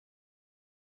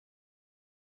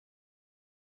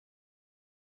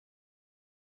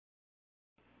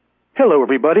Hello,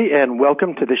 everybody, and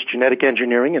welcome to this Genetic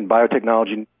Engineering and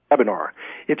Biotechnology webinar.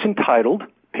 It's entitled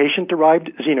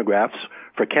Patient-Derived Xenografts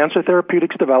for Cancer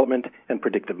Therapeutics Development and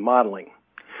Predictive Modeling.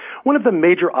 One of the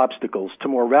major obstacles to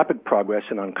more rapid progress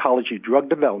in oncology drug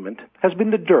development has been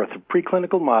the dearth of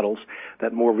preclinical models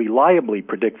that more reliably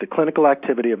predict the clinical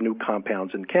activity of new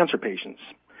compounds in cancer patients.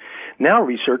 Now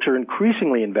researchers are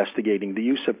increasingly investigating the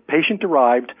use of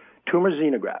patient-derived tumor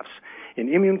xenografts in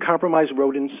immune-compromised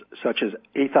rodents such as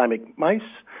athymic mice,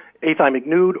 athymic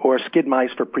nude, or skid mice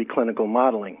for preclinical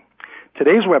modeling.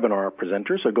 Today's webinar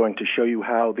presenters are going to show you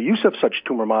how the use of such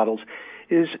tumor models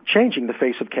is changing the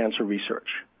face of cancer research.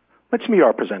 Let's meet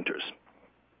our presenters.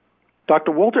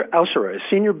 Dr. Walter Ausserer is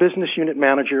Senior Business Unit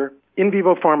Manager, In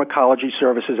Vivo Pharmacology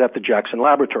Services at the Jackson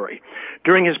Laboratory.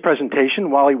 During his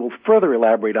presentation, Wally will further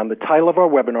elaborate on the title of our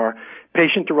webinar,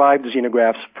 Patient-Derived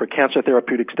Xenografts for Cancer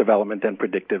Therapeutics Development and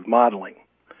Predictive Modeling.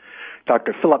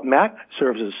 Dr. Philip Mack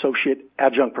serves as Associate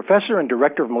Adjunct Professor and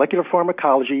Director of Molecular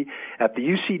Pharmacology at the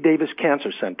UC Davis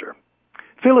Cancer Center.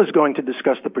 Phil is going to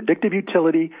discuss the predictive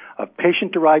utility of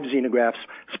patient-derived xenografts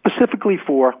specifically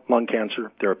for lung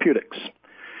cancer therapeutics.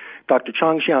 Dr.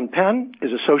 Chong-Xian Pan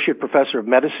is Associate Professor of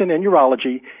Medicine and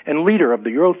Urology and leader of the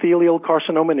Urothelial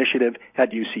Carcinoma Initiative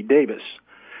at UC Davis.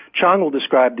 Chong will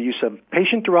describe the use of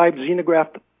patient-derived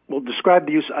xenograft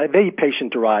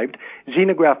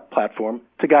platform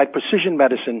to guide precision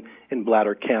medicine in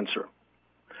bladder cancer.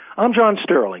 I'm John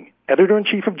Sterling,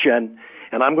 Editor-in-Chief of GEN,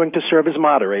 and I'm going to serve as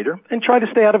moderator and try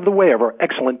to stay out of the way of our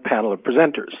excellent panel of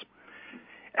presenters.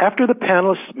 After the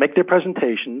panelists make their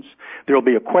presentations, there will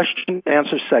be a question and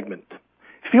answer segment.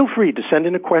 Feel free to send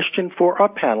in a question for our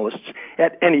panelists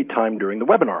at any time during the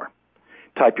webinar.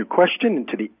 Type your question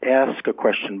into the Ask a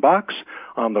Question box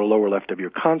on the lower left of your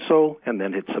console and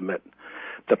then hit Submit.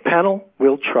 The panel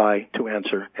will try to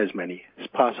answer as many as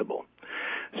possible.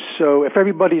 So if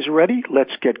everybody's ready,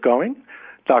 let's get going.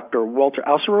 Dr. Walter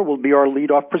Ausserer will be our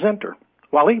lead-off presenter.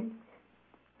 Wally?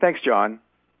 Thanks, John.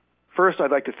 First,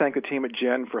 I'd like to thank the team at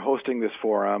GEN for hosting this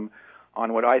forum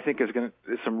on what I think is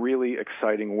some really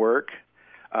exciting work.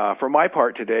 For my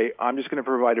part today, I'm just going to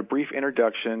provide a brief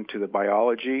introduction to the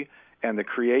biology and the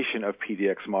creation of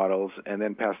PDX models, and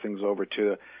then pass things over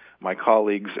to my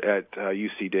colleagues at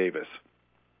UC Davis.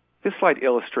 This slide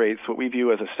illustrates what we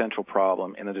view as a central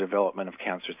problem in the development of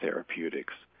cancer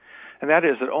therapeutics, and that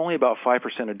is that only about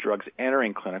 5% of drugs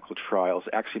entering clinical trials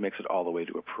actually makes it all the way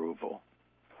to approval.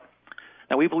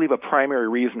 Now, we believe a primary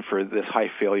reason for this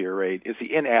high failure rate is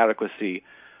the inadequacy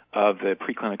of the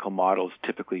preclinical models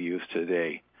typically used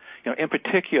today. In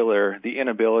particular, the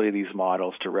inability of these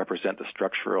models to represent the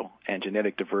structural and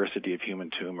genetic diversity of human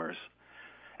tumors.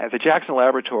 At the Jackson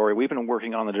Laboratory, we've been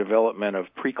working on the development of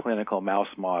preclinical mouse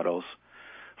models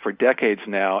for decades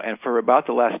now, and for about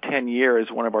the last 10 years,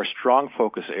 one of our strong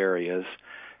focus areas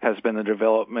has been the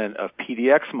development of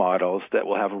PDX models that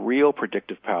will have real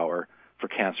predictive power for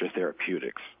cancer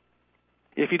therapeutics.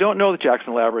 If you don't know the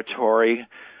Jackson Laboratory,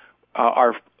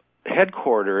 our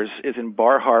headquarters is in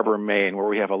Bar Harbor, Maine, where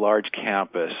we have a large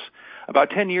campus. About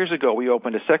 10 years ago, we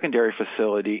opened a secondary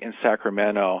facility in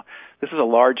Sacramento. This is a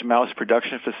large mouse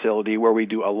production facility where we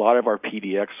do a lot of our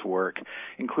PDX work,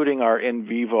 including our in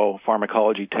vivo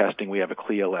pharmacology testing. We have a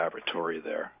CLIA laboratory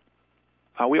there.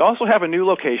 We also have a new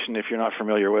location, if you're not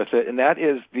familiar with it, and that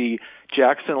is the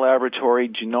Jackson Laboratory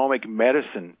Genomic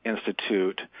Medicine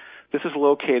Institute. This is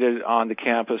located on the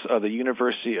campus of the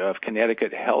University of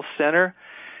Connecticut Health Center,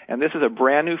 and this is a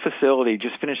brand new facility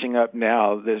just finishing up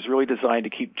now that is really designed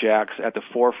to keep JAX at the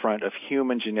forefront of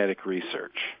human genetic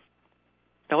research.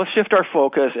 Now let's shift our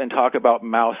focus and talk about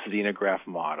mouse xenograft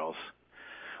models.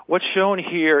 What's shown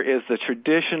here is the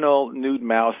traditional nude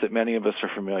mouse that many of us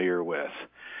are familiar with.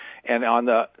 And on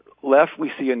the left,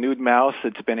 we see a nude mouse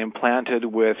that's been implanted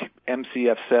with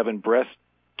MCF7 breast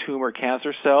tumor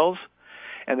cancer cells.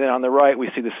 And then on the right, we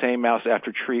see the same mouse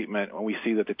after treatment, and we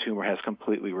see that the tumor has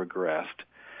completely regressed.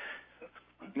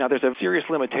 Now, there's a serious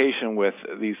limitation with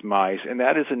these mice, and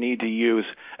that is the need to use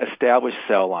established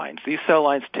cell lines. These cell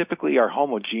lines typically are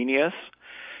homogeneous,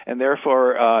 and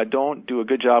therefore don't do a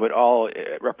good job at all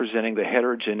representing the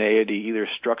heterogeneity, either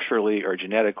structurally or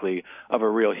genetically, of a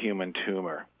real human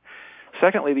tumor.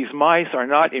 Secondly, these mice are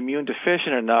not immune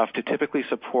deficient enough to typically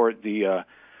support the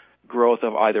growth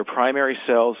of either primary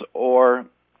cells or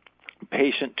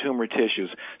patient tumor tissues.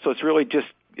 So it's really just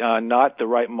not the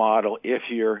right model if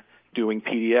you're doing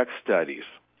PDX studies.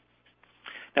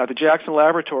 Now, at the Jackson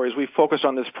Laboratories, we've focused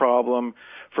on this problem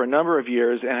for a number of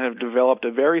years and have developed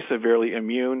a very severely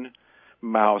immune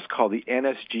mouse called the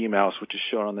NSG mouse, which is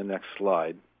shown on the next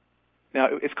slide. Now,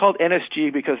 it's called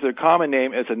NSG because their common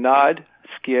name is a nod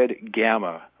skid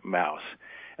gamma mouse.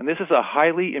 And this is a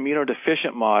highly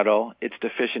immunodeficient model. It's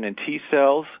deficient in T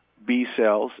cells, B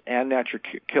cells, and natural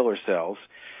killer cells.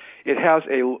 It has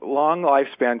a long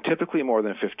lifespan, typically more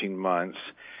than 15 months,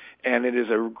 and it is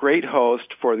a great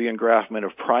host for the engraftment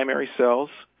of primary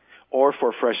cells or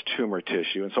for fresh tumor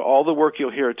tissue. And so all the work you'll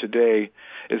hear today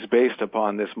is based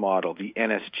upon this model, the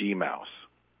NSG mouse.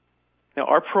 Now,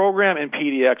 our program in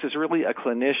PDX is really a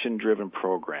clinician-driven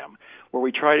program where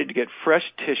we try to get fresh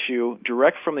tissue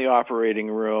direct from the operating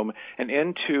room and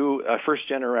into a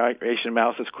first-generation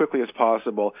mouse as quickly as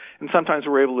possible, and sometimes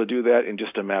we're able to do that in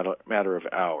just a matter of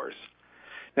hours.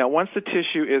 Now, once the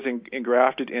tissue is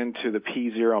engrafted into the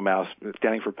P0 mouse,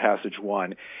 standing for passage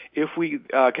 1, if we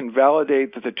can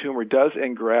validate that the tumor does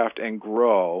engraft and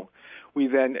grow, we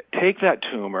then take that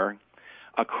tumor,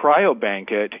 cryobank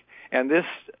it, and this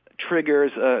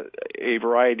triggers a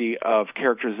variety of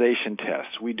characterization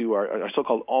tests. We do our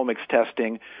so-called omics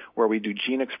testing, where we do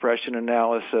gene expression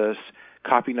analysis,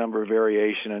 copy number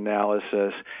variation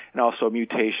analysis, and also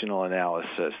mutational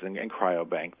analysis, and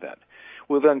cryobank that.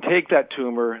 We'll then take that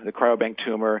tumor, the cryobank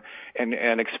tumor,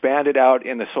 and expand it out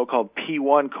in the so-called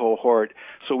P1 cohort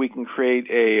so we can create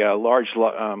a large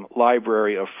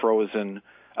library of frozen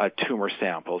tumor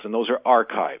samples, and those are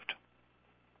archived.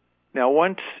 Now,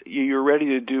 once you're ready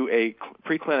to do a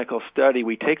preclinical study,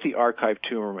 we take the archived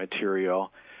tumor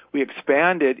material, we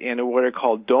expand it into what are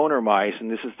called donor mice,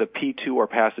 and this is the P2 or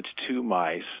passage 2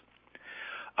 mice.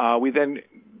 We then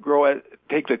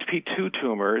take the P2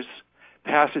 tumors,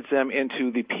 passage them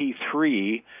into the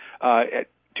P3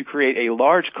 to create a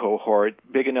large cohort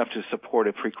big enough to support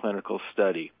a preclinical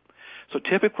study. So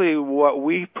typically what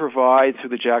we provide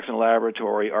through the Jackson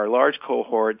Laboratory are large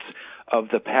cohorts of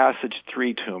the passage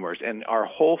 3 tumors, and our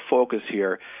whole focus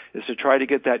here is to try to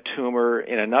get that tumor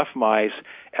in enough mice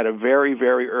at a very,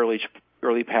 very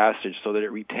early passage so that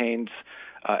it retains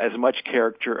as much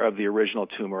character of the original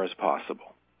tumor as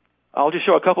possible. I'll just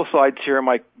show a couple slides here.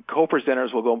 My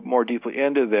co-presenters will go more deeply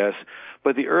into this,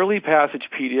 but the early passage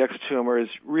PDX tumors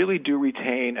really do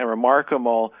retain a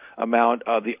remarkable amount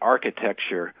of the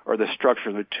architecture or the structure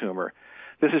of the tumor.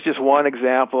 This is just one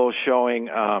example showing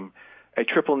a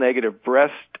triple-negative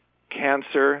breast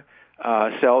cancer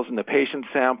cells in the patient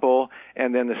sample,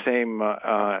 and then the same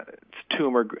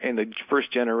tumor in the first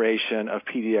generation of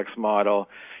PDX model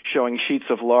showing sheets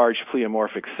of large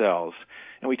pleomorphic cells.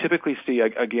 And we typically see,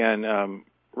 again,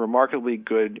 remarkably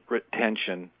good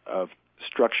retention of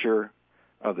structure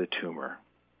of the tumor.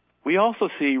 We also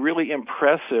see really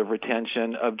impressive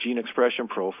retention of gene expression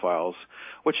profiles.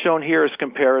 What's shown here is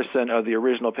comparison of the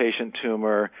original patient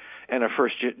tumor and a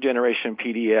first-generation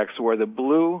PDX, where the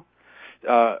blue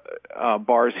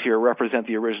bars here represent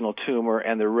the original tumor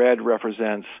and the red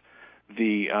represents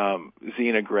the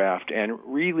xenograft, and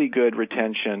really good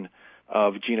retention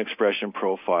of gene expression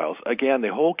profiles. Again,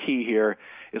 the whole key here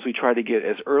is we try to get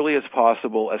as early as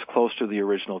possible, as close to the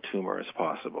original tumor as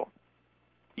possible.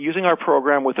 Using our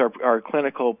program with our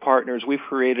clinical partners, we've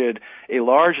created a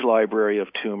large library of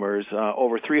tumors,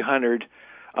 over 300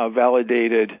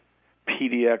 validated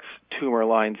PDX tumor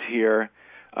lines here.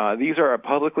 These are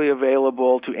publicly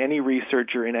available to any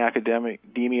researcher in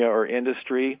academia or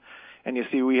industry. And you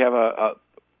see we have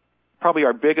probably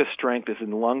our biggest strength is in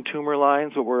lung tumor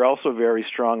lines, but we're also very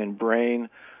strong in brain,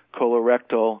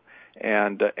 colorectal,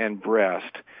 and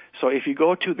breast. So if you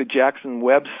go to the Jackson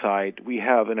website, we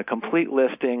have a complete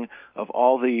listing of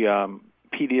all the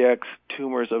PDX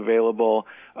tumors available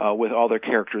with all their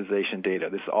characterization data.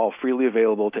 This is all freely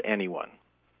available to anyone.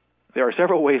 There are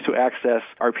several ways to access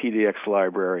our PDX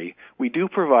library. We do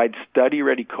provide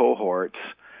study-ready cohorts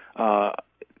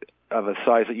of a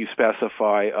size that you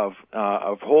specify of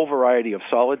a whole variety of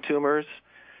solid tumors,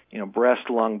 breast,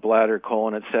 lung, bladder,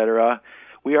 colon, etc.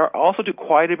 We also do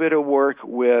quite a bit of work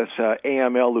with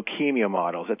AML leukemia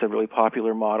models. That's a really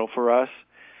popular model for us.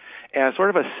 And sort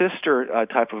of a sister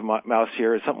type of mouse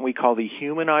here is something we call the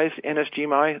humanized NSG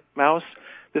mouse.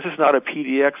 This is not a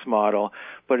PDX model,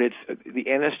 but it's the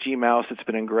NSG mouse that's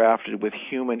been engrafted with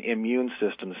human immune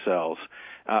system cells,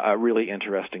 a really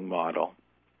interesting model.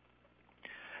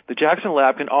 The Jackson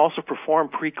Lab can also perform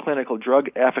preclinical drug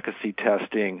efficacy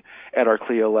testing at our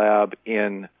CLIA lab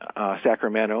in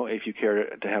Sacramento, if you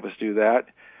care to have us do that.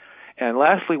 And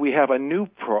lastly, we have a new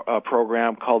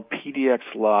program called PDX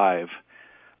Live.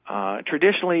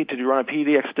 Traditionally, to run a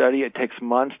PDX study, it takes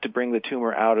months to bring the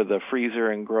tumor out of the freezer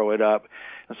and grow it up.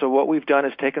 And so what we've done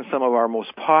is taken some of our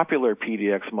most popular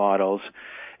PDX models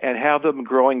and have them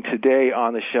growing today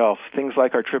on the shelf. Things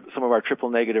like some of our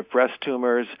triple-negative breast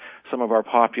tumors, some of our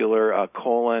popular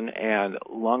colon and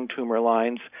lung tumor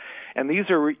lines. And these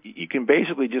you can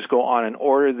basically just go on and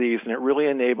order these, and it really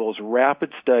enables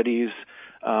rapid studies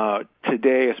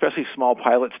today, especially small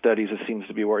pilot studies. It seems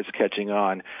to be where it's catching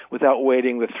on, without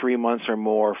waiting the 3 months or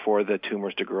more for the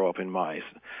tumors to grow up in mice.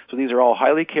 So these are all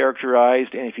highly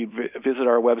characterized, and if you visit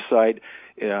our website,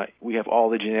 we have all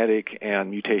the genetic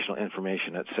and mutational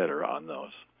information, et cetera, on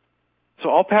those. So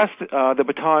I'll pass the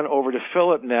baton over to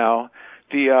Philip now.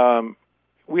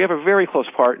 We have a very close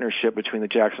partnership between the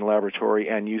Jackson Laboratory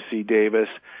and UC Davis.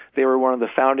 They were one of the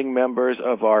founding members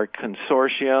of our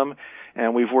consortium,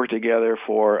 and we've worked together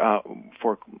for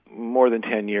more than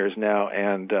 10 years now,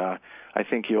 and I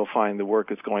think you'll find the work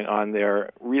that's going on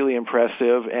there really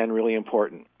impressive and really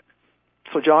important.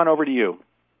 So, John, over to you.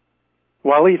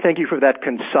 Wally, thank you for that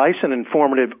concise and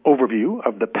informative overview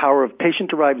of the power of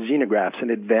patient-derived xenografts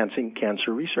in advancing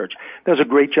cancer research. That was a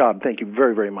great job. Thank you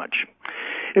very, very much.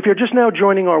 If you're just now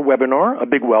joining our webinar, a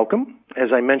big welcome.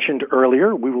 As I mentioned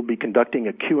earlier, we will be conducting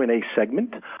a Q&A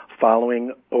segment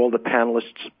following all the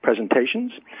panelists'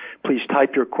 presentations. Please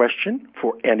type your question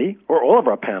for any or all of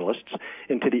our panelists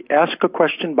into the Ask a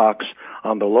Question box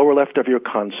on the lower left of your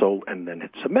console and then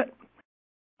hit Submit.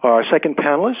 Our second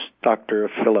panelist, Dr.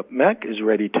 Philip Mack, is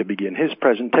ready to begin his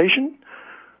presentation.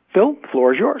 Phil, the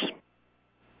floor is yours.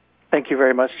 Thank you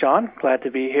very much, John. Glad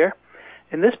to be here.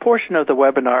 In this portion of the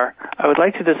webinar, I would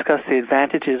like to discuss the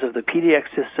advantages of the PDX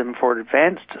system for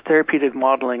advanced therapeutic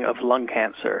modeling of lung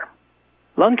cancer.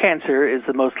 Lung cancer is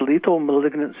the most lethal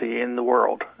malignancy in the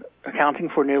world, accounting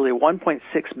for nearly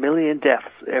 1.6 million deaths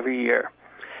every year.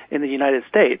 In the United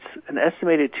States, an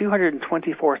estimated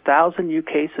 224,000 new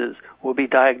cases will be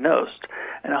diagnosed,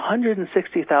 and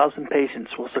 160,000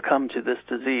 patients will succumb to this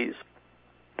disease.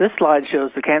 This slide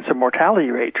shows the cancer mortality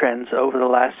rate trends over the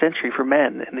last century for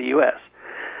men in the U.S.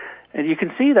 And you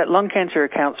can see that lung cancer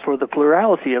accounts for the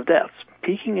plurality of deaths,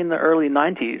 peaking in the early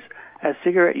 90s as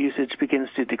cigarette usage begins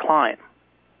to decline.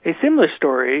 A similar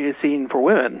story is seen for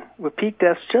women, with peak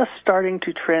deaths just starting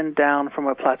to trend down from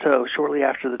a plateau shortly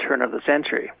after the turn of the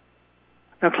century.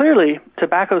 Now clearly,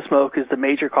 tobacco smoke is the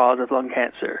major cause of lung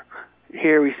cancer.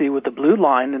 Here we see with the blue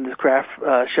line in this graph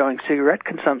showing cigarette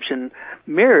consumption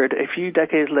mirrored a few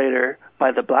decades later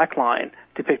by the black line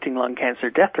depicting lung cancer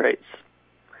death rates.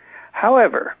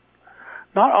 However,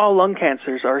 not all lung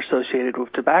cancers are associated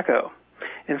with tobacco.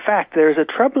 In fact, there is a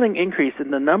troubling increase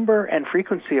in the number and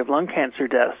frequency of lung cancer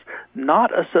deaths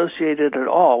not associated at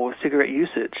all with cigarette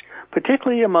usage,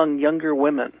 particularly among younger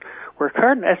women, where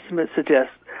current estimates suggest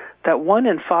that 1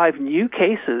 in 5 new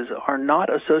cases are not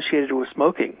associated with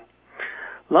smoking.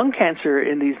 Lung cancer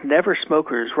in these never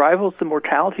smokers rivals the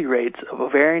mortality rates of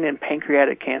ovarian and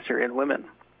pancreatic cancer in women.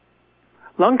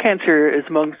 Lung cancer is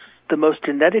amongst the most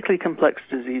genetically complex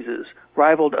diseases,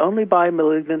 rivaled only by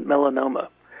malignant melanoma.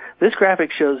 This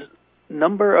graphic shows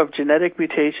number of genetic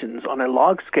mutations on a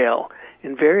log scale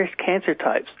in various cancer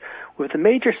types, with the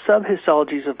major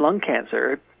subhistologies of lung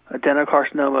cancer,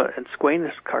 adenocarcinoma and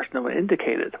squamous carcinoma,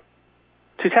 indicated.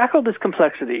 To tackle this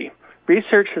complexity,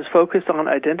 research has focused on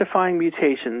identifying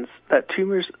mutations that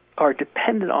tumors are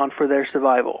dependent on for their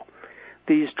survival.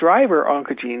 These driver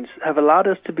oncogenes have allowed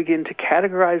us to begin to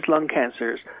categorize lung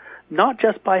cancers not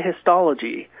just by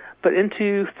histology, but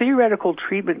into theoretical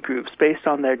treatment groups based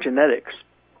on their genetics.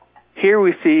 Here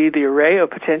we see the array of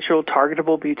potential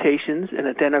targetable mutations in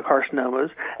adenocarcinomas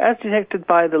as detected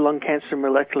by the Lung Cancer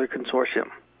Molecular Consortium.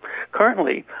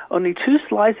 Currently, only 2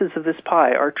 slices of this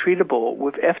pie are treatable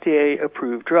with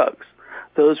FDA-approved drugs,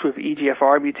 those with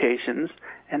EGFR mutations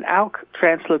and ALK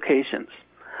translocations,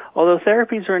 although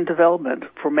therapies are in development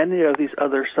for many of these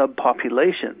other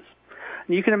subpopulations.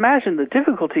 You can imagine the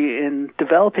difficulty in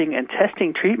developing and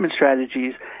testing treatment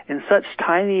strategies in such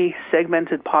tiny,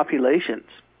 segmented populations.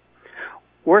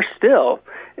 Worse still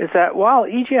is that while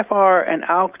EGFR and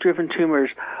ALK-driven tumors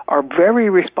are very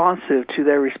responsive to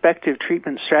their respective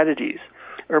treatment strategies,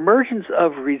 emergence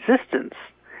of resistance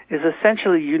is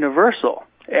essentially universal.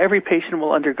 Every patient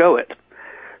will undergo it.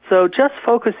 So just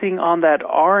focusing on that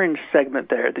orange segment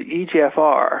there, the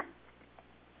EGFR,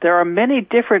 there are many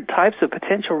different types of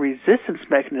potential resistance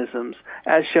mechanisms,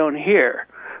 as shown here,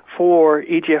 for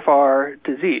EGFR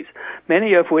disease,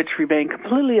 many of which remain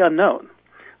completely unknown.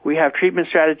 We have treatment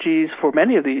strategies for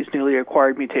many of these newly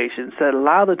acquired mutations that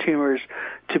allow the tumors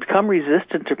to become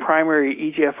resistant to primary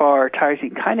EGFR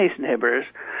tyrosine kinase inhibitors.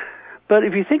 But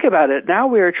if you think about it, now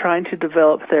we are trying to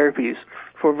develop therapies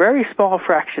for very small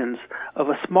fractions of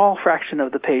a small fraction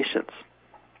of the patients.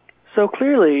 So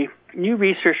clearly, New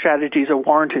research strategies are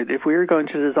warranted if we are going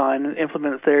to design and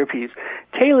implement therapies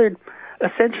tailored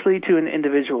essentially to an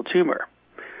individual tumor.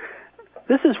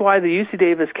 This is why the UC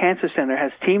Davis Cancer Center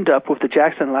has teamed up with the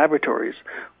Jackson Laboratories,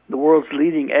 the world's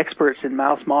leading experts in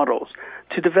mouse models,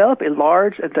 to develop a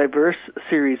large and diverse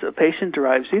series of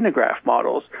patient-derived xenograft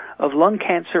models of lung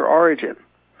cancer origin.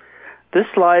 This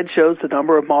slide shows the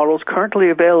number of models currently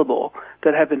available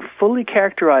that have been fully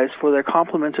characterized for their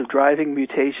complement of driving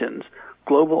mutations,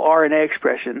 global RNA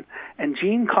expression, and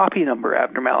gene copy number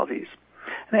abnormalities.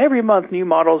 And every month, new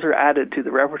models are added to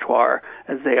the repertoire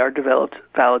as they are developed,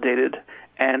 validated,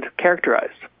 and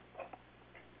characterized.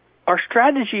 Our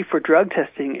strategy for drug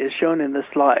testing is shown in this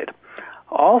slide.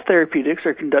 All therapeutics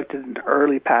are conducted in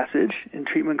early passage in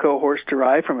treatment cohorts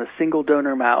derived from a single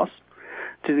donor mouse.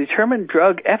 To determine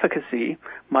drug efficacy,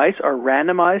 mice are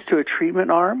randomized to a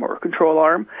treatment arm or control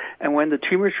arm, and when the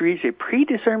tumors reach a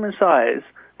predetermined size,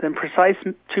 then precise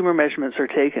tumor measurements are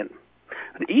taken.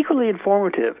 But equally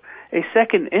informative, a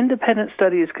second independent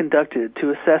study is conducted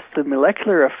to assess the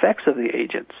molecular effects of the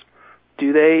agents.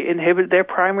 Do they inhibit their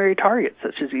primary targets,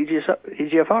 such as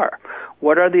EGFR?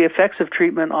 What are the effects of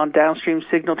treatment on downstream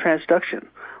signal transduction?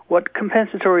 What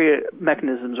compensatory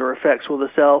mechanisms or effects will the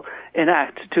cell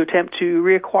enact to attempt to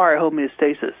reacquire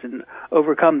homeostasis and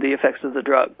overcome the effects of the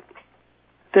drug?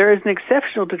 There is an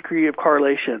exceptional degree of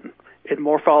correlation in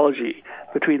morphology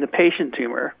between the patient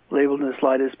tumor, labeled in the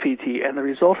slide as PT, and the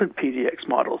resultant PDX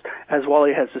models, as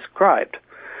Wally has described.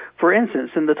 For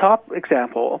instance, in the top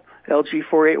example,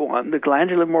 LG481, the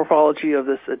glandular morphology of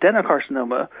this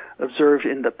adenocarcinoma observed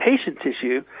in the patient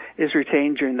tissue is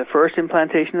retained during the first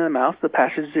implantation in the mouse, the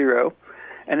passage 0,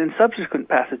 and in subsequent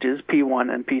passages,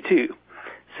 P1 and P2.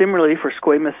 Similarly, for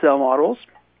squamous cell models,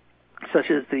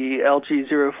 such as the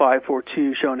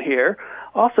LG0542 shown here,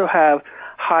 also have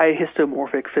high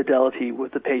histomorphic fidelity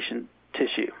with the patient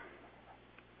tissue.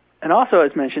 And also,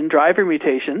 as mentioned, driver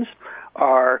mutations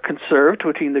are conserved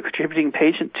between the contributing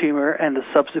patient tumor and the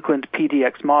subsequent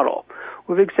PDX model,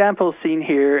 with examples seen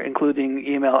here including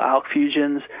EML-ALK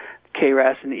fusions,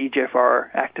 KRAS and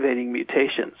EGFR activating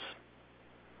mutations.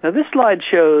 Now this slide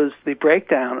shows the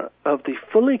breakdown of the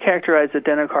fully characterized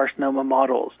adenocarcinoma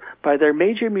models by their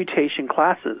major mutation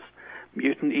classes: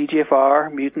 mutant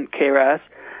EGFR, mutant KRAS,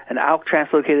 an ALK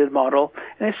translocated model,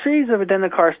 and a series of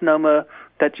adenocarcinoma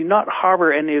that do not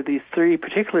harbor any of these three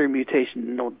particular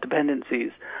mutational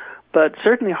dependencies, but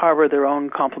certainly harbor their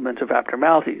own complement of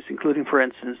abnormalities, including, for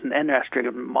instance, an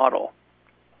NRAS-driven model.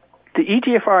 The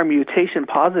EGFR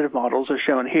mutation-positive models are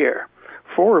shown here,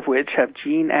 4 of which have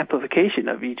gene amplification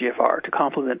of EGFR to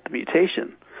complement the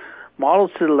mutation. Models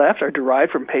to the left are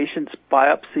derived from patients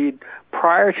biopsied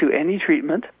prior to any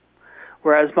treatment,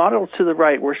 whereas models to the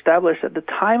right were established at the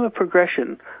time of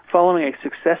progression following a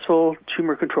successful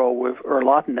tumor control with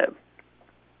erlotinib.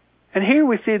 And here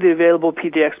we see the available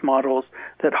PDX models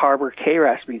that harbor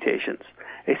KRAS mutations.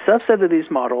 A subset of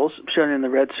these models, shown in the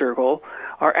red circle,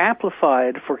 are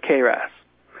amplified for KRAS.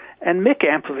 And MYC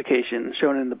amplification,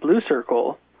 shown in the blue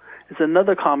circle, is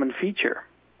another common feature.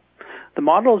 The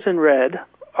models in red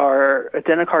are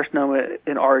adenocarcinoma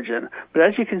in origin, but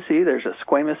as you can see, there's a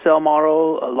squamous cell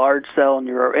model, a large cell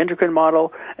neuroendocrine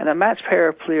model, and a matched pair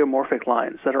of pleomorphic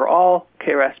lines that are all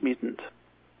KRAS mutant.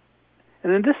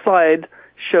 And then this slide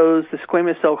shows the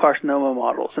squamous cell carcinoma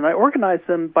models, and I organized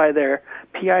them by their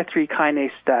PI3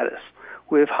 kinase status,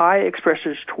 with high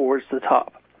expressors towards the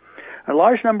top. A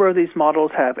large number of these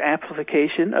models have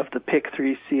amplification of the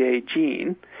PIK3CA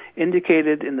gene,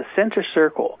 indicated in the center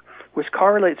circle, which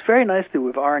correlates very nicely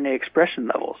with RNA expression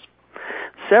levels.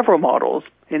 Several models,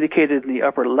 indicated in the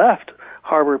upper left,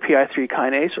 harbor PI3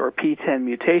 kinase or P10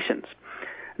 mutations.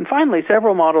 And finally,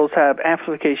 several models have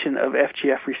amplification of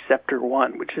FGF receptor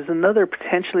 1, which is another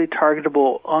potentially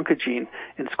targetable oncogene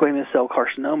in squamous cell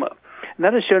carcinoma. And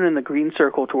that is shown in the green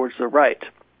circle towards the right.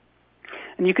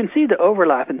 And you can see the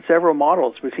overlap in several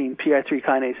models between PI3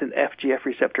 kinase and FGF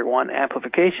receptor 1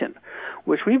 amplification,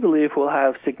 which we believe will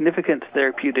have significant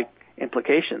therapeutic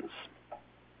implications.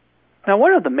 Now,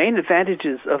 one of the main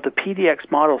advantages of the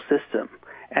PDX model system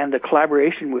and the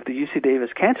collaboration with the UC Davis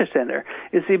Cancer Center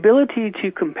is the ability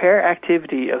to compare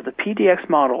activity of the PDX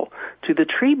model to the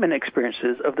treatment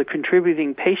experiences of the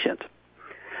contributing patient.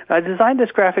 Now, I designed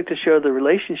this graphic to show the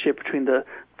relationship between the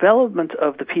development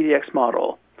of the PDX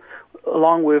model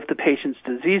along with the patient's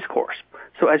disease course.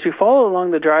 So as you follow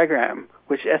along the diagram,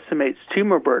 which estimates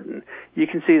tumor burden, you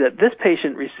can see that this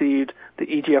patient received the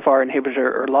EGFR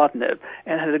inhibitor erlotinib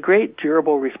and had a great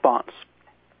durable response.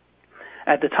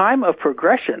 At the time of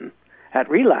progression, at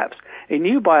relapse, a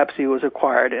new biopsy was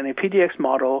acquired and a PDX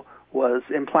model was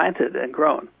implanted and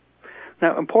grown.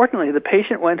 Now, importantly, the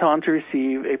patient went on to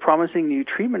receive a promising new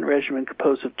treatment regimen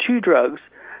composed of 2 drugs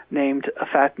named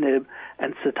afatinib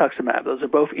and cetuximab. Those are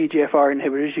both EGFR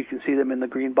inhibitors. You can see them in the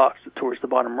green box towards the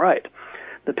bottom right.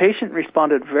 The patient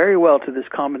responded very well to this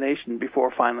combination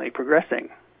before finally progressing.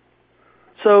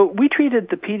 So we treated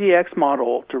the PDX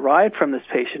model derived from this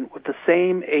patient with the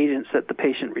same agents that the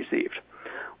patient received.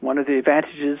 One of the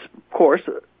advantages, of course,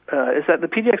 is that the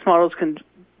PDX models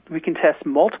we can test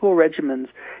multiple regimens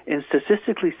in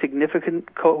statistically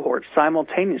significant cohorts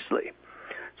simultaneously.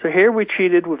 So here we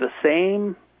treated with the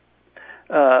same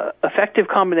effective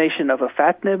combination of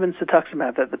afatinib and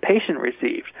cetuximab that the patient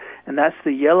received, and that's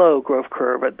the yellow growth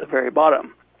curve at the very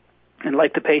bottom. And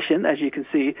like the patient, as you can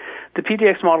see, the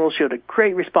PDX model showed a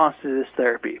great response to this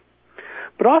therapy.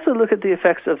 But also look at the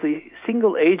effects of the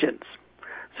single agents.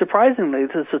 Surprisingly,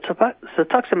 the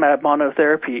cetuximab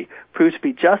monotherapy proved to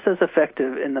be just as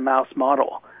effective in the mouse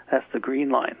model. That's the green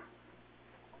line.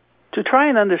 To try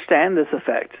and understand this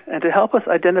effect, and to help us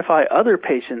identify other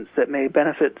patients that may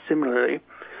benefit similarly,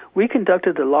 we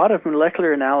conducted a lot of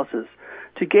molecular analysis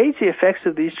to gauge the effects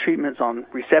of these treatments on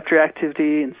receptor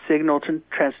activity and signal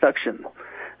transduction.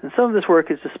 And some of this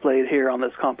work is displayed here on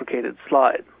this complicated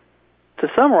slide. To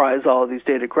summarize all of these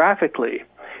data graphically,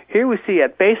 here we see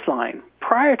at baseline,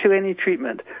 prior to any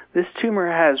treatment, this tumor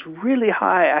has really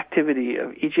high activity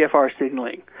of EGFR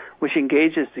signaling, which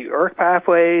engages the ERK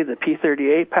pathway, the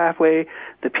p38 pathway,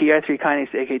 the PI3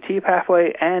 kinase AKT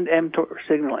pathway, and mTOR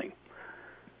signaling.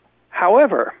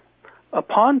 However,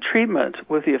 upon treatment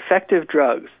with the effective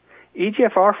drugs,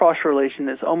 EGFR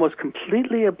phosphorylation is almost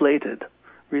completely ablated,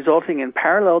 resulting in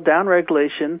parallel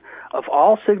downregulation of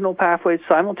all signal pathways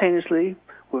simultaneously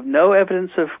with no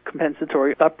evidence of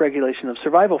compensatory upregulation of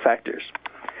survival factors.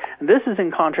 And this is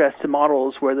in contrast to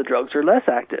models where the drugs are less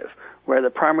active, where the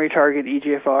primary target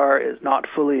EGFR is not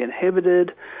fully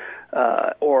inhibited,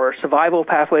 or survival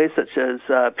pathways such as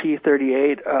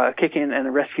p38 kick in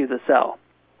and rescue the cell.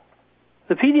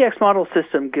 The PDX model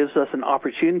system gives us an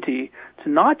opportunity to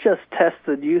not just test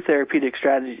the new therapeutic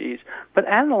strategies, but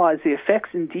analyze the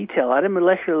effects in detail at a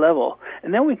molecular level,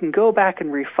 and then we can go back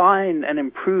and refine and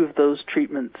improve those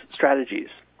treatment strategies.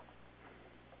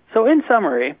 So in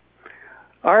summary,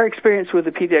 our experience with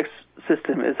the PDX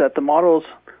system is that the models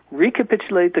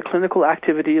recapitulate the clinical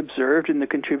activity observed in the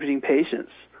contributing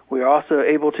patients. We are also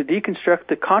able to deconstruct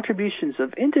the contributions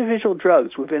of individual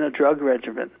drugs within a drug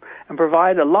regimen and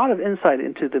provide a lot of insight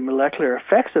into the molecular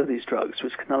effects of these drugs,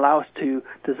 which can allow us to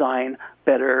design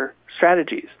better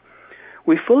strategies.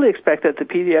 We fully expect that the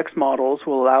PDX models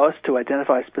will allow us to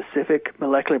identify specific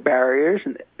molecular barriers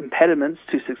and impediments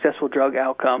to successful drug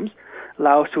outcomes,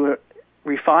 allow us to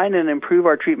refine and improve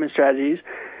our treatment strategies,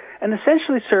 and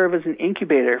essentially serve as an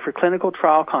incubator for clinical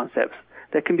trial concepts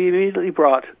that can be immediately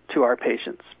brought to our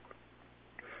patients.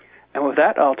 And with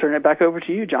that, I'll turn it back over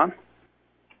to you, John.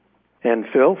 And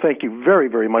Phil, thank you very,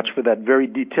 very much for that very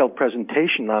detailed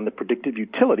presentation on the predictive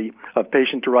utility of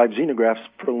patient-derived xenografts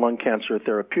for lung cancer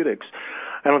therapeutics.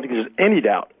 I don't think there's any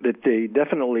doubt that they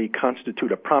definitely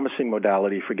constitute a promising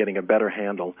modality for getting a better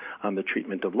handle on the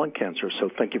treatment of lung cancer. So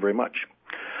thank you very much.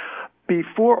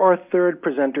 Before our third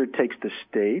presenter takes the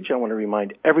stage, I want to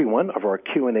remind everyone of our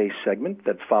Q&A segment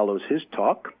that follows his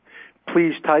talk.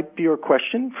 Please type your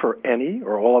question for any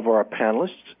or all of our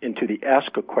panelists into the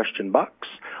Ask a Question box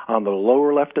on the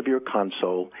lower left of your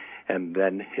console and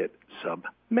then hit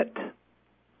Submit.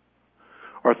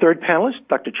 Our third panelist,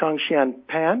 Dr. Chong-Xian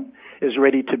Pan, is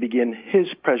ready to begin his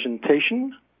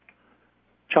presentation.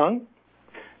 Chong?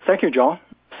 Thank you, John.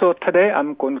 So today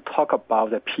I'm going to talk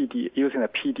about using the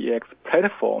PDX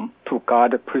platform to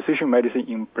guide precision medicine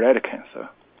in bladder cancer.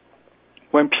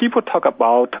 When people talk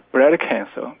about bladder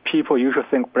cancer, people usually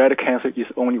think bladder cancer is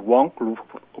only one group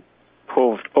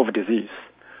of disease.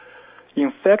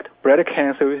 In fact, bladder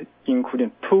cancer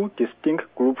includes 2 distinct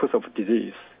groups of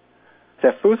disease.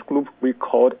 The first group we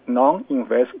call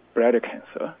non-invasive bladder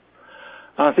cancer.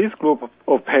 This group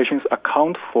of patients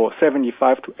account for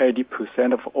 75 to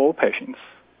 80% of all patients.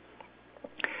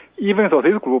 Even though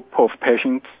this group of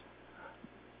patients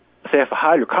have a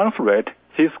high recurrence rate,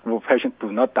 this group of patients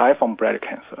do not die from bladder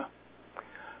cancer.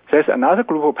 There's another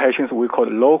group of patients we call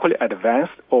locally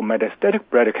advanced or metastatic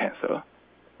bladder cancer.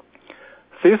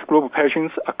 This group of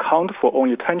patients account for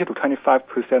only 20 to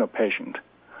 25% of patients,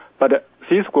 but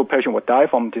this group of patients will die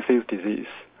from this disease.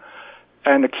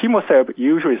 And chemotherapy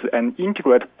usually is an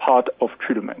integrated part of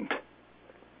treatment.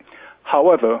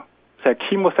 However, the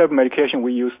chemotherapy medication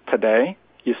we use today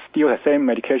is still the same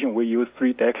medication we used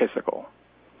 3 decades ago.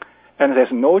 And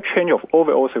there's no change of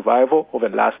overall survival over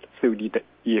the last 30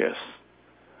 years.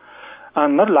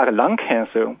 And not like lung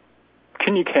cancer,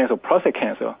 kidney cancer, prostate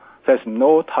cancer, there's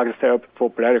no target therapy for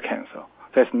bladder cancer.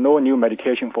 There's no new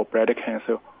medication for bladder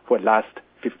cancer for the last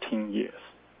 15 years.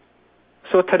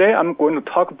 So today I'm going to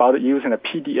talk about using the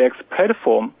PDX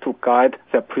platform to guide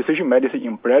the precision medicine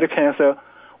in bladder cancer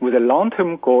with the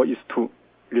long-term goal is to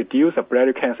reduce the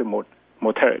bladder cancer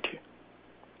mortality.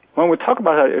 When we talk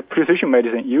about precision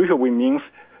medicine, usually we mean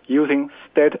using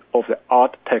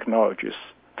state-of-the-art technologies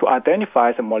to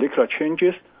identify the molecular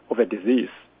changes of the disease.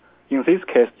 In this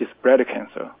case, it's bladder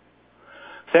cancer.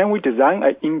 Then we design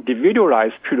an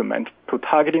individualized treatment to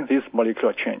targeting these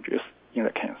molecular changes in the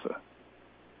cancer.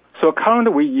 So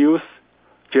currently we use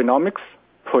genomics,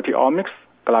 proteomics,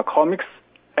 glycomics,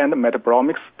 and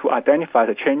metabolomics to identify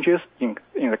the changes in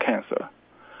the cancer.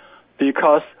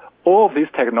 Because all of these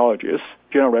technologies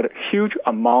generate a huge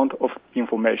amount of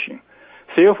information.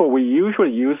 Therefore, we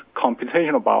usually use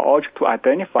computational biology to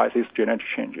identify these genetic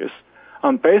changes.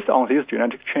 And based on these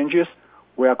genetic changes,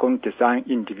 we are going to design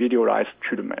individualized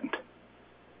treatment.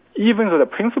 Even though the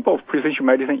principle of precision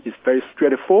medicine is very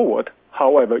straightforward,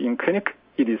 however, in clinic,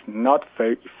 it is not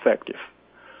very effective.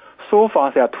 So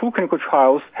far, there are 2 clinical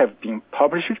trials have been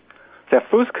published. The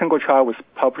first clinical trial was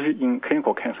published in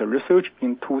Clinical Cancer Research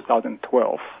in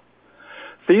 2012.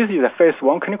 This is a phase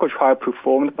 1 clinical trial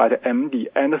performed by the MD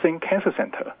Anderson Cancer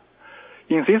Center.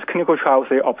 In this clinical trial,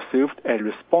 they observed a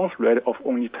response rate of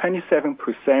only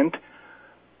 27%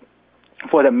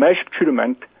 for the mesh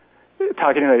treatment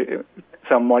targeting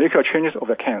some molecular changes of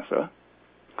the cancer.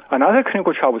 Another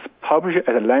clinical trial was published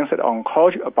at the Lancet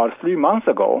Oncology about 3 months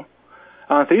ago.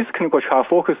 And this clinical trial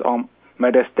focused on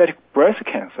metastatic breast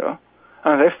cancer,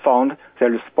 and they found the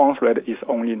response rate is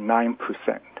only 9%.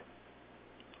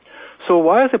 So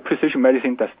while the precision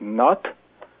medicine does not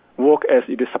work as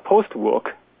it is supposed to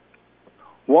work,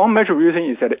 one major reason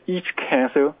is that each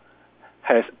cancer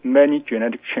has many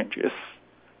genetic changes.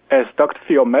 As Dr.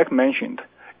 Phil Mack mentioned,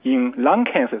 in lung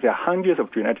cancer, there are hundreds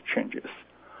of genetic changes.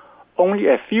 Only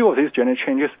a few of these genetic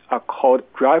changes are called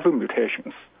driver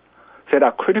mutations that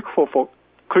are critical for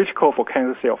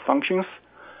cancer cell functions.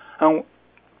 And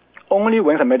only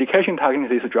when the medication targeting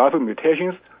these driver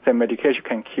mutations, the medication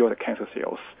can kill the cancer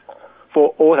cells. For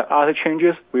all the other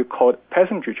changes, we call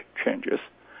passenger changes.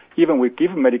 Even we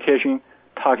give medication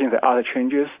targeting the other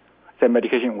changes, the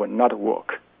medication will not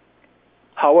work.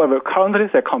 However, currently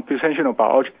the computational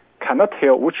biology cannot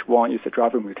tell which one is a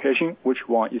driver mutation, which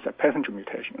one is a passenger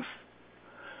mutations.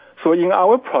 So in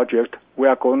our project, we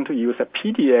are going to use a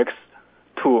PDX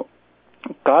to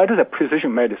guide the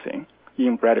precision medicine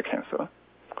in bladder cancer.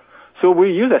 So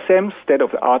we use the same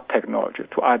state-of-the-art technology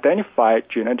to identify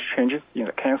genetic changes in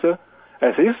the cancer.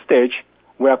 At this stage,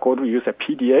 we are going to use a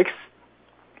PDX.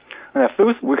 And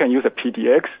first, we can use a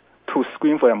PDX to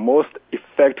screen for the most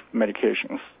effective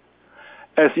medications.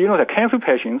 As you know, the cancer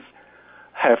patients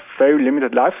have very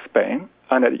limited lifespan,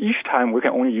 and at each time we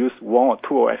can only use 1 or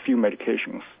 2 or a few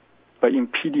medications. But in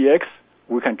PDX,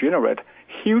 we can generate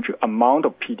huge amount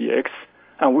of PDX,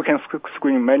 and we can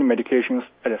screen many medications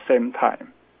at the same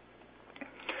time.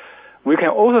 We can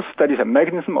also study the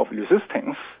mechanism of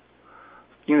resistance.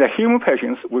 In the human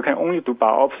patients, we can only do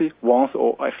biopsy once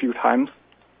or a few times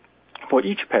for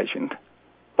each patient.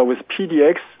 But with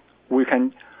PDX, we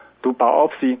can do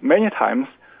biopsy many times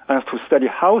and to study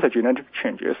how the genetic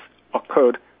changes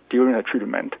occurred during the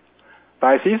treatment.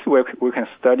 By this work, we can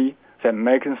study the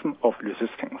mechanism of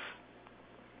resistance.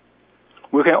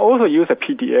 We can also use a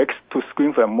PDX to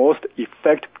screen for the most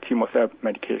effective chemotherapy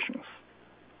medications.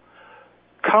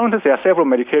 Currently, there are several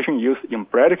medications used in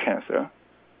bladder cancer,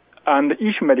 and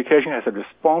each medication has a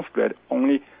response rate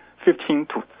only 15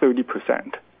 to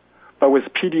 30%. But with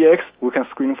PDX, we can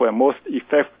screen for the most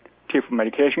effective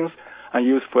medications and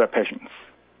use for the patients.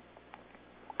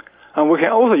 And we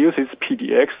can also use this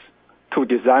PDX to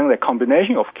design the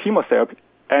combination of chemotherapy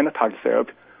and target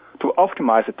therapy to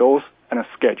optimize the dose and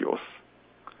schedules.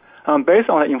 And based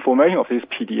on the information of this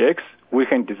PDX, we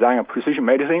can design a precision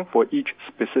medicine for each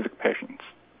specific patient.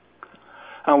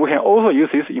 And we can also use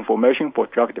this information for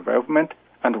drug development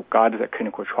and to guide the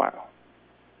clinical trial.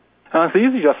 And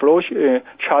this is a flow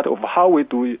chart of how we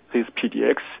do this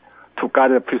PDX to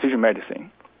guide the precision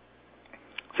medicine.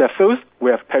 So first,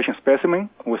 we have patient specimen.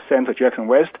 We send to Jackson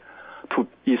West to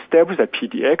establish the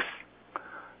PDX.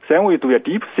 Then we do a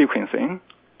deep sequencing,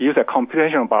 use a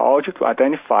computational biology to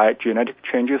identify genetic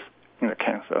changes in the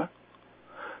cancer.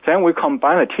 Then we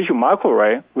combine the tissue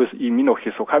microarray with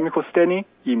immunohistochemical staining,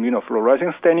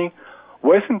 immunofluorescence staining,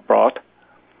 Western blot,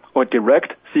 or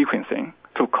direct sequencing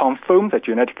to confirm the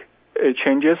genetic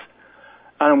changes.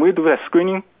 And we do a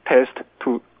screening test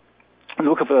to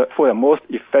look for the most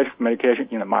effective medication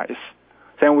in the mice.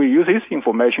 Then we use this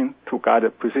information to guide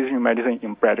precision medicine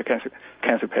in bladder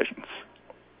cancer patients.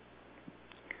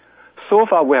 So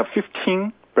far, we have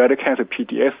 15 bladder cancer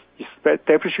PDX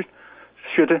established.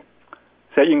 The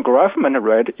engraftment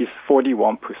rate is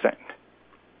 41%.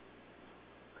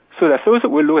 So the first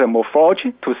we look at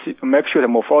morphology to make sure the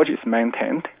morphology is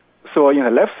maintained. So in the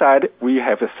left side, we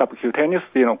have the subcutaneous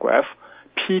xenograft.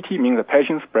 PT means the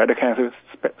patient's bladder cancer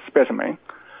specimen.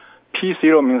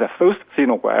 P0 means the first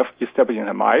xenograft established in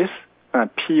the mice. And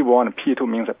P1 and P2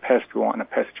 means the passage 1 and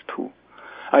passage 2.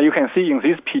 You can see in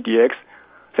this PDX,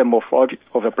 the morphology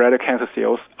of the bladder cancer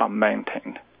cells are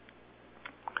maintained.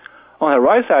 On the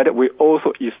right side, we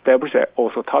also established an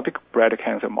orthotopic bladder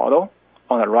cancer model.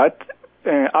 On the right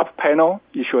upper panel,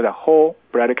 it shows the whole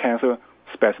bladder cancer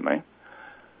specimen.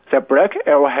 The black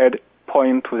arrowhead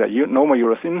point to the normal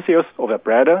urocin cells of the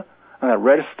bladder, and the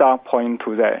red star point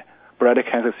to the bladder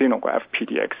cancer xenograft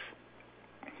PDX.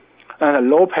 And the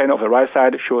lower panel of the right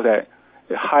side shows the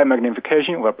high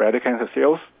magnification of the bladder cancer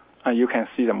cells, and you can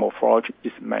see the morphology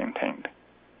is maintained.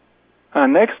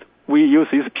 And next, we use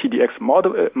this PDX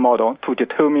model to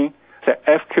determine the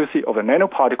efficacy of the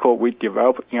nanoparticle we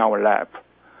develop in our lab.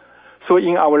 So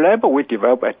in our lab, we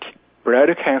develop a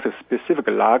bladder cancer specific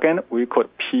ligand we call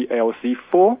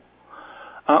PLC4.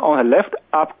 On the left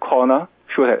up corner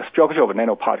shows the structure of a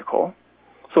nanoparticle.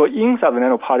 So inside the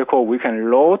nanoparticle, we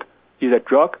can load either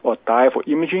drug or dye for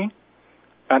imaging.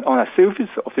 And on the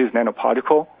surface of this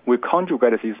nanoparticle, we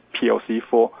conjugate this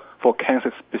PLC4 for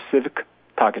cancer-specific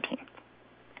targeting.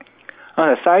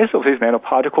 And the size of this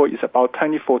nanoparticle is about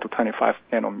 24 to 25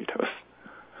 nanometers.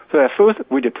 So at first,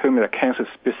 we determine the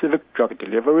cancer-specific drug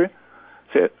delivery.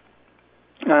 So,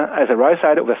 at the right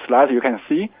side of the slide, you can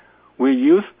see we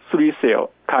use three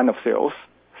kind of cells.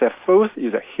 The first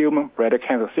is a human bladder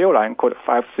cancer cell line called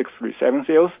 5637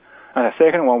 cells. And the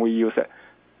second one, we use a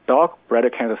dog bladder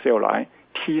cancer cell line,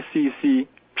 TCCPUIN.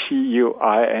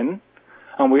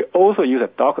 And we also use a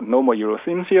dog normal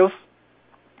urocin cells.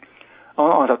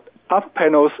 On the upper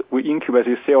panels, we incubate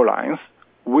these cell lines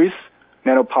with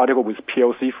nanoparticle with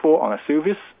PLC4 on the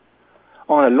surface.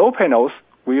 On the low panels,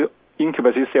 we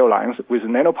incubate these cell lines with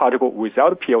nanoparticle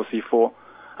without PLC4,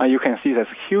 and you can see there's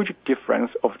a huge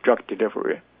difference of drug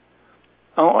delivery.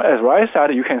 On the right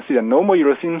side, you can see the normal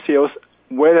urocin cells,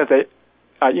 whether they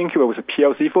are incubated with a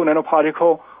PLC4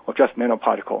 nanoparticle or just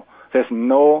nanoparticle. There's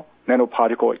no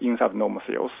nanoparticle inside normal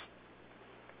cells.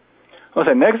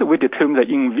 Also, next, we determine the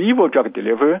in vivo drug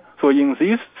delivery. So in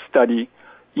this study,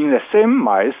 in the same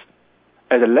mice,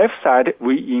 at the left side,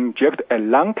 we inject a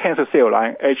lung cancer cell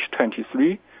line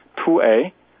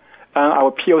H23-2A, and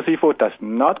our PLC4 does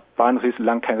not bind these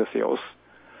lung cancer cells.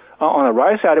 On the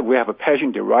right side, we have a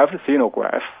patient-derived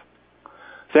xenograft.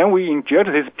 Then we inject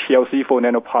this PLC4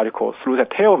 nanoparticle through the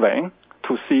tail vein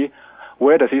to see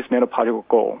where does this nanoparticle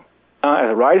go. At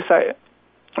the right side,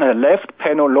 at the left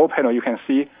panel, low panel, you can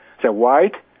see the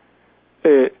white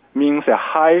means a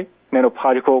high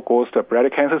nanoparticle goes to bladder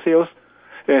cancer cells,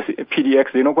 PDX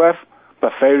xenograft,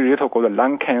 but very little goes to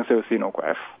lung cancer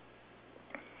xenograft.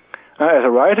 At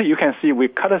the right, you can see we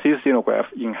cut this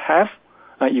xenograft in half.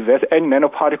 If there's any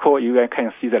nanoparticle, you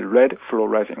can see the red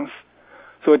fluorescence.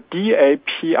 So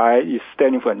DAPI is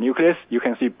standing for nucleus. You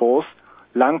can see both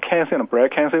lung cancer and bladder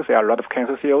cancer. There are a lot of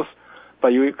cancer cells,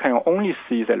 but you can only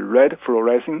see the red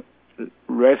fluorescence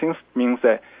means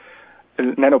that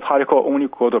nanoparticle only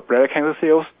go to bladder cancer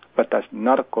cells, but does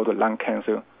not go to lung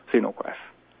cancer xenograft.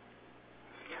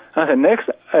 And the next,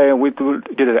 we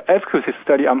did an efficacy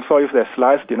study. I'm sorry if the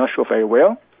slides did not show very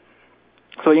well.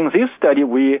 So in this study,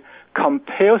 we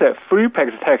compare the free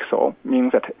paclitaxel,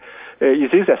 means that is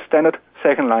this a standard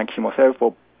second-line chemotherapy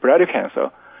for bladder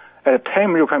cancer at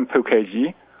 10 milligram per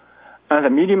kg, and the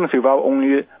median survival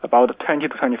only about 20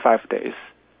 to 25 days.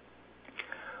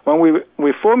 When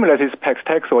we formulate this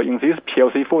paclitaxel in this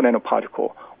PLC4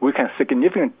 nanoparticle, we can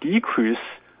significantly decrease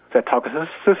the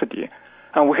toxicity,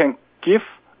 and we can give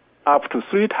up to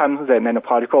 3 times the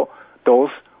nanoparticle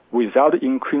dose without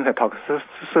increasing the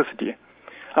toxicity.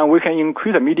 And we can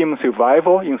increase the median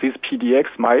survival in these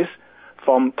PDX mice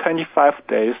from 25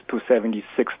 days to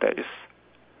 76 days.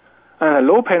 And the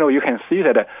low panel, you can see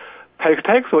that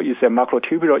paclitaxel is a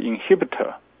microtubule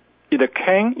inhibitor. It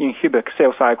can inhibit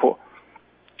cell cycle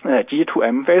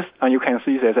G2M phase, and you can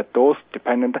see there's a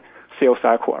dose-dependent cell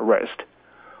cycle arrest.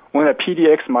 When the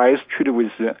PDX mice treated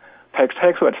with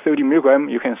paclitaxel at 30 milligram,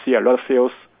 you can see a lot of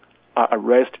cells are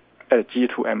arrested at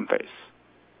G2M phase.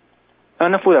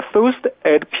 And for the first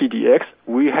 8 PDX,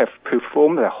 we have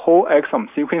performed the whole exome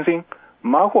sequencing,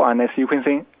 microRNA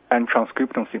sequencing, and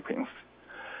transcriptome sequence.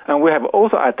 And we have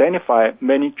also identified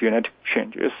many genetic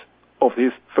changes. of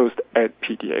these first 8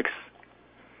 PDX.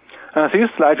 This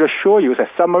slide just shows you a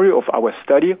summary of our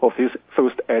study of these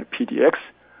first 8 PDX.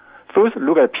 First,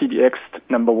 look at PDX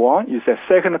number 1 is the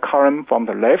second column from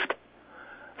the left.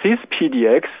 This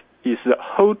PDX is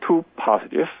HER2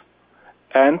 positive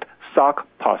and SOC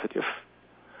positive.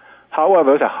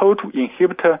 However, the HER2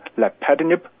 inhibitor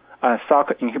lapatinib and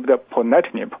SOC inhibitor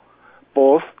ponatinib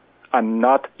both are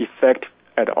not effective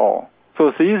at all.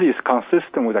 So this is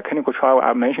consistent with the clinical trial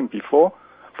I mentioned before.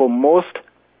 For most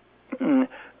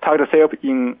targeted therapy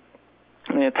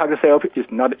is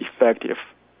not effective.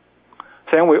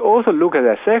 Then we also look at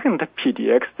the second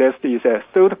PDX. This is a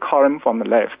third column from the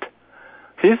left.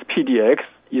 This PDX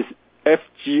is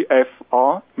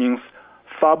FGFR, means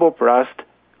fibroblast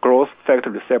growth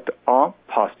factor receptor R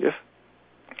positive,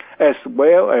 as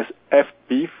well as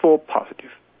FB4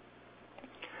 positive.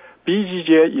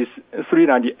 BGJ is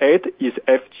 398 is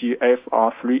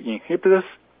FGFR3 inhibitors.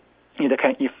 It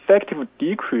can effectively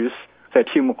decrease the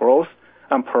tumor growth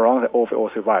and prolong the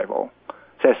overall survival.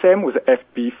 The same with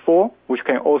FB4, which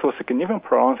can also significantly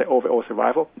prolong the overall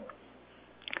survival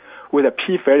with a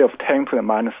p-value of 10 to the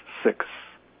minus 6.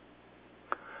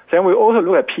 Then we also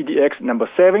look at PDX number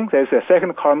 7. There's a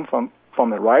second column from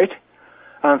the right.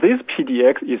 And this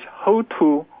PDX is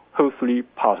HER2, HER3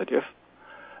 positive.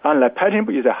 And lapatinib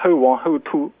is a HER1,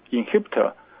 HER2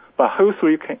 inhibitor, but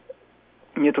HER3 can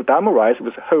need to dimerize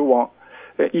with HER1,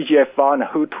 EGFR and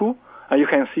HER2, and you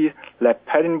can see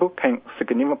lapatinib can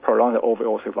significantly prolong the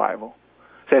overall survival.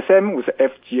 The same with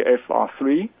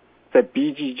FGFR3. The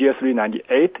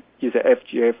BGJ398 is a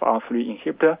FGFR3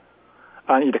 inhibitor,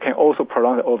 and it can also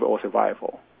prolong the overall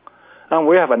survival. And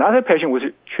we have another patient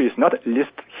which is not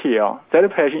listed here.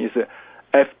 That patient is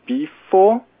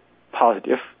FB4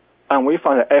 positive, and we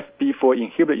found that FB4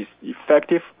 inhibitor is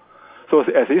effective. So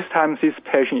at this time, this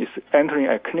patient is entering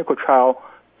a clinical trial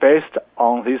based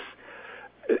on this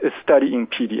study in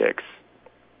PDX.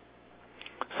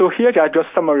 So here I just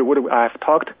summary what I have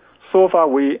talked. So far,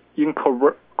 we, in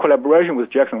collaboration with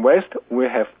Jackson West, we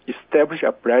have established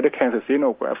a bladder cancer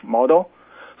xenograft model.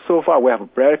 So far, we have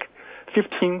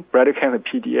 15 bladder cancer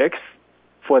PDX.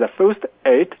 For the first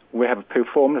 8, we have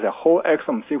performed the whole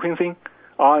exome sequencing,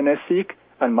 RNA-seq,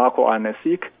 and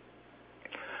microRNA-seq.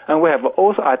 And we have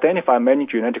also identified many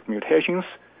genetic mutations,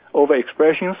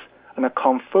 overexpressions, and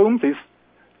confirmed this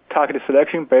target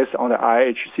selection based on the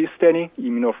IHC staining,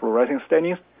 immunofluorescence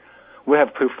stainings. We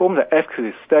have performed the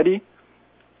efficacy study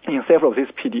in several of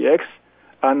these PDX,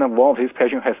 and one of these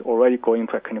patients has already gone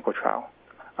into a clinical trial.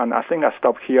 And I think I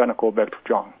stop here and go back to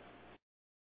John.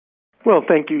 Well,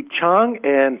 thank you, Chong,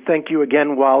 and thank you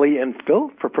again, Wally and Phil,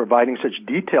 for providing such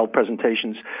detailed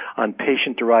presentations on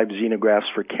patient-derived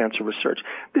xenografts for cancer research.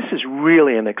 This is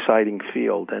really an exciting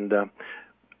field, and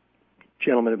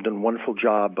gentlemen have done a wonderful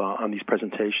job on these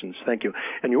presentations. Thank you.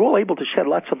 And you're all able to shed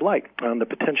lots of light on the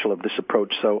potential of this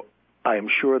approach, so I am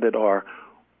sure that our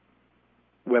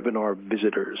webinar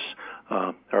visitors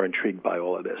are intrigued by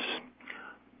all of this.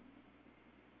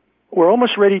 We're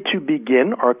almost ready to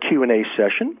begin our Q&A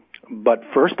session, but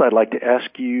first I'd like to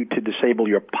ask you to disable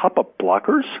your pop-up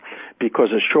blockers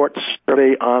because a short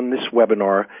survey on this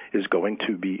webinar is going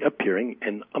to be appearing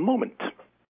in a moment.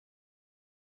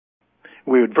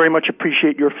 We would very much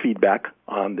appreciate your feedback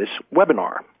on this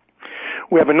webinar.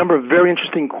 We have a number of very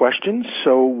interesting questions,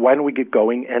 so why don't we get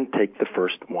going and take the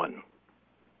first one.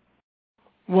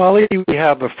 Wally, we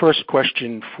have a first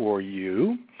question for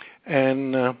you,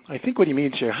 and I think what he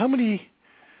means here, how many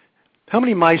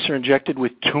mice are injected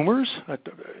with tumors? That's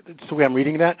the way I'm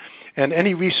reading that. And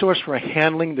any resource for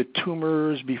handling the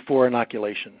tumors before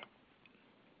inoculation?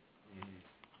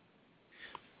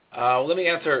 Let me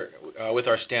answer with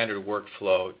our standard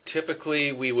workflow.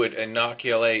 Typically, we would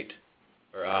inoculate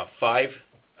 5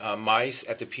 mice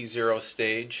at the P0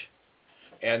 stage.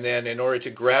 And then in order to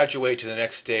graduate to the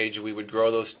next stage, we would grow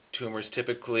those tumors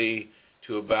typically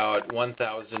to about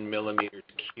 1,000 millimeters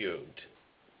cubed.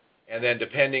 And then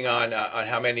depending on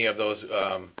how many of those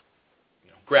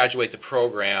graduate the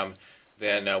program,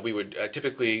 then we would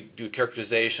typically do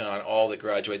characterization on all that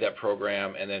graduate that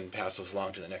program and then pass those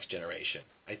along to the next generation.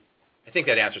 I think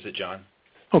that answers it, John.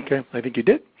 Okay, I think you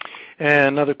did.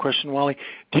 And another question, Wally.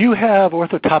 Do you have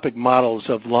orthotopic models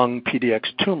of lung PDX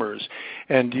tumors?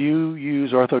 And do you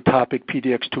use orthotopic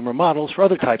PDX tumor models for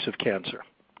other types of cancer?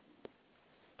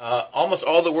 Almost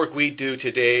all the work we do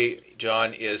today,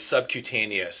 John, is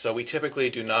subcutaneous. So we typically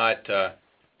do not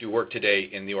do work today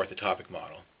in the orthotopic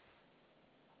model.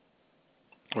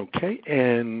 Okay,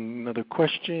 and another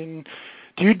question.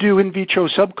 Do you do in vitro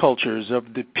subcultures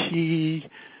of the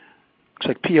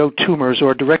PO tumors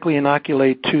or directly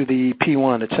inoculate to the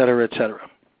P1, et cetera, et cetera?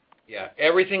 Yeah,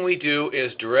 everything we do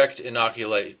is direct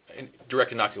inoculation,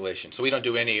 so we don't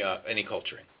do any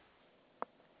culturing.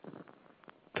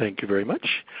 Thank you very much.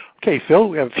 Okay, Phil,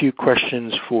 we have a few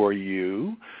questions for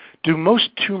you. Do most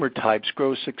tumor types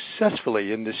grow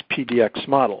successfully in this PDX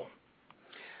model?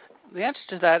 The answer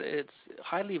to that is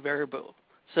highly variable.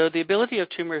 So the ability of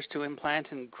tumors to implant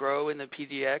and grow in the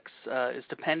PDX is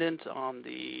dependent on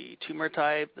the tumor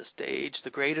type, the stage, the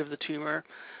grade of the tumor.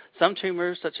 Some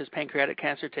tumors, such as pancreatic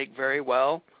cancer, take very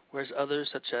well, whereas others,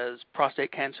 such as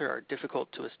prostate cancer, are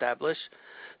difficult to establish.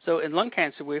 So in lung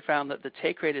cancer, we found that the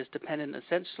take rate is dependent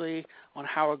essentially on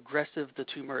how aggressive the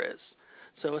tumor is.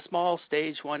 So a small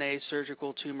stage 1A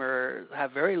surgical tumor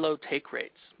have very low take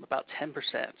rates, about 10%,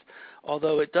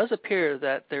 although it does appear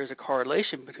that there's a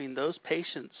correlation between those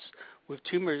patients with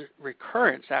tumor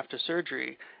recurrence after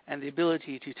surgery and the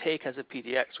ability to take as a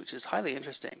PDX, which is highly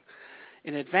interesting.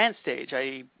 In advanced stage,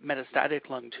 i.e. metastatic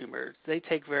lung tumors, they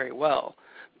take very well,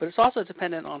 but it's also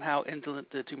dependent on how indolent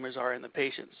the tumors are in the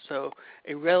patients. So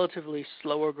a relatively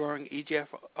slower growing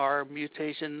EGFR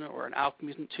mutation or an ALK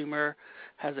mutant tumor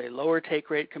has a lower take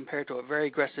rate compared to a very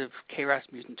aggressive KRAS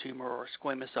mutant tumor or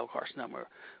squamous cell carcinoma,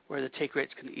 where the take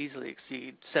rates can easily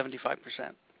exceed 75%.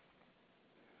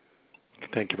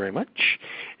 Thank you very much.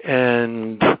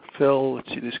 And Phil, let's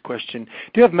see this question.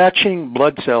 Do you have matching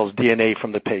blood cells DNA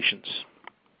from the patients?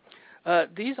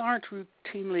 These aren't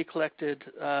routinely collected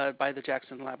by the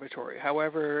Jackson Laboratory.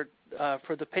 However,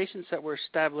 for the patients that were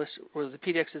established, or the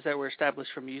PDXs that were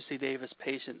established from UC Davis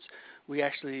patients, we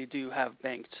actually do have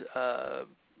banked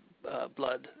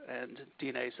blood and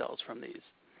DNA cells from these,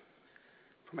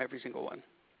 from every single one.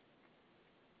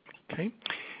 Okay.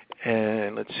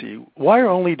 And let's see, why are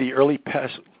only the early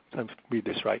read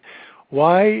this right.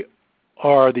 Why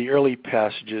are the early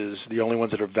passages the only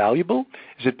ones that are valuable?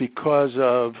 Is it because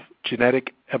of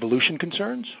genetic evolution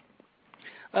concerns?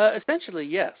 Essentially,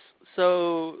 yes.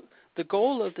 So the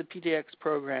goal of the PDX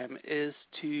program is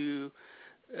to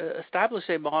establish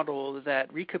a model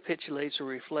that recapitulates or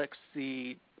reflects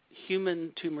the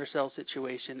human tumor cell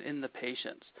situation in the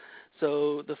patients.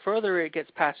 So the further it gets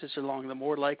passaged along, the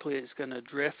more likely it's going to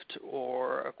drift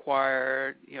or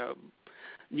acquire,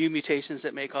 new mutations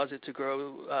that may cause it to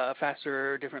grow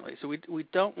faster or differently. So we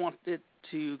don't want it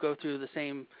to go through the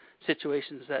same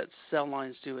situations that cell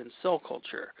lines do in cell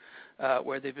culture,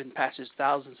 where they've been passaged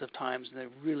thousands of times and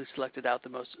they've really selected out the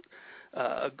most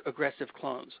aggressive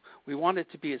clones. We want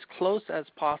it to be as close as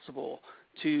possible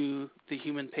to the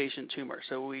human patient tumor.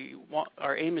 So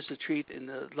our aim is to treat in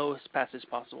the lowest passage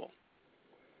possible.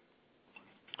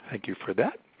 Thank you for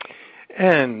that.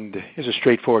 And here's a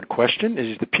straightforward question.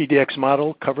 Is the PDX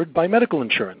model covered by medical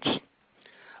insurance?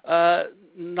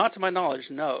 Not to my knowledge,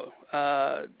 no.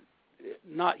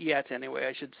 Not yet, anyway,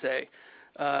 I should say.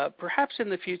 Perhaps in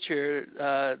the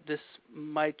future, this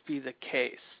might be the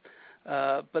case.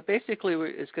 But basically,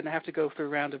 it's going to have to go through a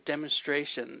round of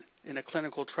demonstration in a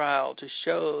clinical trial to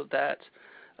show that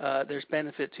there's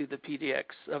benefit to the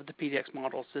PDX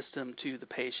model system to the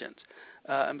patient.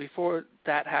 And before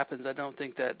that happens, I don't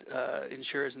think that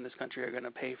insurers in this country are going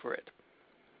to pay for it.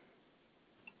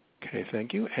 Okay,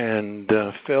 thank you. And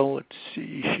Phil, let's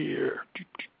see here.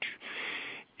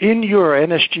 In your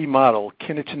NSG model,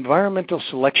 can its environmental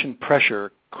selection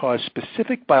pressure cause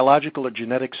specific biological or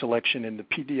genetic selection in the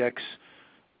PDX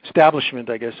establishment,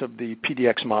 I guess, of the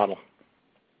PDX model?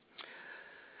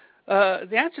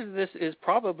 The answer to this is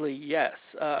probably yes.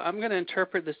 I'm going to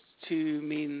interpret this to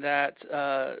mean that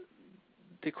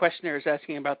the questionnaire is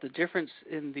asking about the difference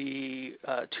in the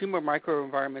tumor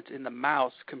microenvironment in the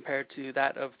mouse compared to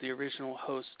that of the original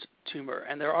host tumor.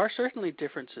 And there are certainly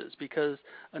differences because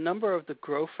a number of the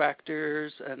growth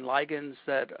factors and ligands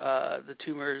that the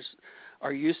tumors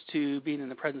are used to being in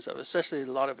the presence of, especially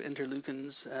a lot of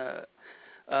interleukins,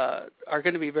 are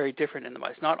going to be very different in the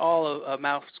mice. Not all of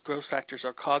mouse growth factors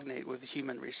are cognate with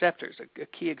human receptors. A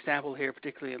key example here,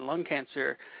 particularly in lung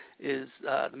cancer, is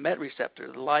the MET receptor.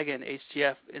 The ligand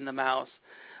HGF in the mouse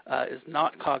is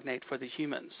not cognate for the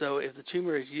human. So if the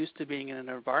tumor is used to being in an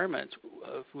environment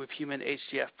with human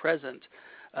HGF present,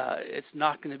 it's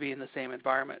not going to be in the same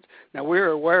environment. Now, we're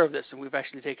aware of this, and we've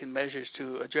actually taken measures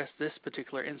to address this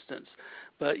particular instance.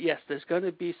 But yes, there's going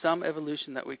to be some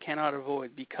evolution that we cannot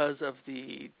avoid because of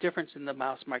the difference in the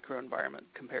mouse microenvironment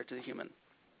compared to the human.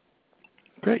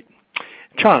 Great.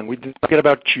 Chong, we didn't forget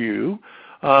about you.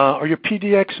 Are your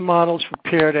PDX models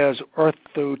prepared as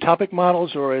orthotopic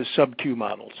models or as sub-Q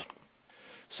models?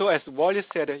 So as Wally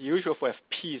said, usually for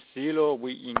FP0,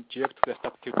 we inject the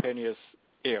subcutaneous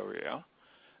area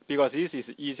because this is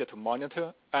easier to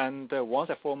monitor. And once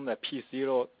I form the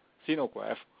P0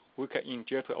 xenograft, we can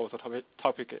inject also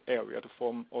topic area to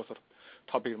form also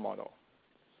topic model.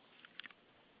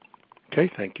 Okay,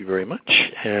 thank you very much.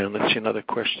 And let's see another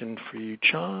question for you,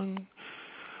 Chong.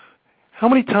 How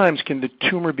many times can the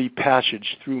tumor be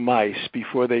passaged through mice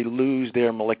before they lose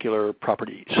their molecular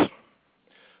properties?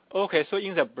 Okay, so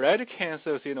in the bladder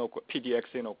cancer PDX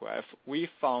xenograft, we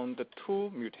found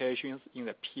 2 mutations in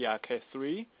the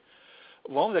PRK3.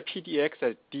 One of the PDX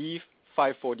is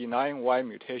D549Y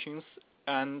mutations,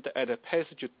 and at the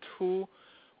passage 2,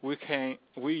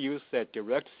 we use the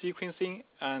direct sequencing,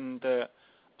 and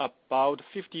about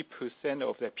 50%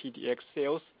 of the PDX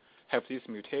cells have these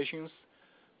mutations.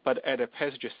 But at the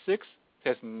passage 6,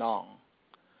 there's none.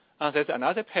 And there's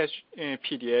another passage in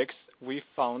PDX, we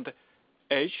found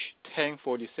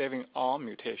H1047R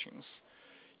mutations.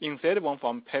 In that one,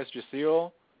 from passage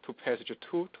 0 to passage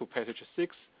 2 to passage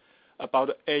 6, about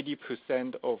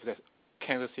 80% of the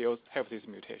cancer cells have these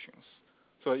mutations.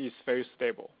 So it's very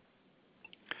stable.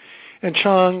 And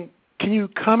Chong, can you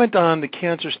comment on the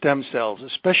cancer stem cells,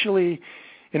 especially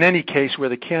in any case where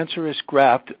the cancerous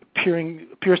graft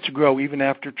appears to grow even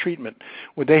after treatment?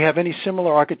 Would they have any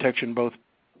similar architecture in both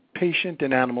patient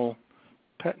and animal,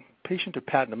 patient or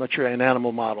patent, I'm not sure, in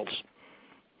animal models?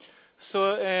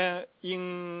 So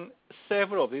in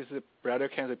several of these bladder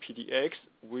cancer PDX,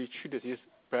 we treat this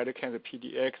bladder cancer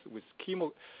PDX with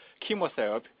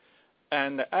chemotherapy,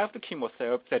 and after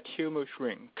chemotherapy, the tumor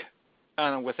shrink.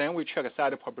 And then we check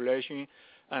the population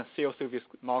and cell surface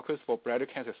markers for bladder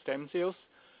cancer stem cells.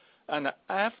 And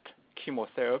after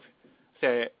chemotherapy,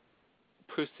 the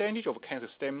percentage of cancer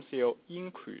stem cell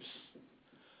increase.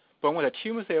 But when the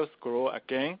tumor cells grow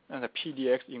again and the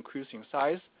PDX increase in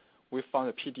size, we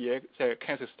found the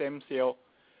cancer stem cell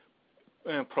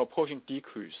proportion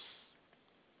decrease.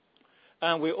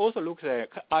 And we also look at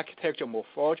the architecture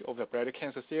morphology of the bladder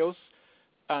cancer cells,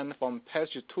 and from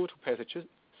passage 2 to passage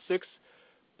 6,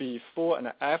 before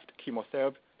and after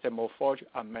chemotherapy, the morphology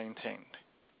are maintained.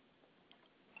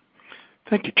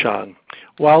 Thank you, Chong.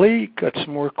 Wally, got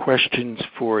some more questions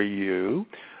for you.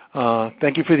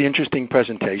 Thank you for the interesting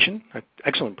presentation.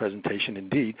 Excellent presentation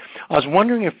indeed. I was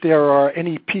wondering if there are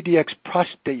any PDX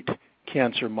prostate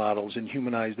cancer models in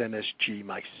humanized NSG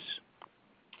mice.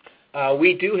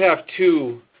 We do have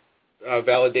 2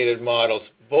 validated models.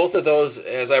 Both of those,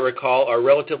 as I recall, are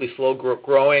relatively slow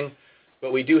growing,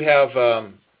 but we do have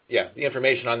the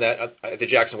information on that at the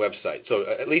Jackson website. So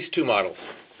at least 2 models.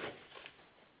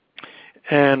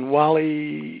 And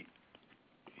Wally,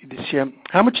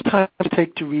 how much time does it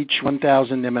take to reach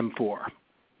 1,000 MM4?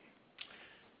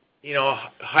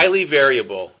 Highly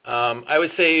variable. I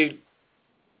would say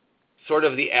sort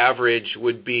of the average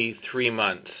would be 3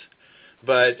 months.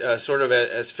 But sort of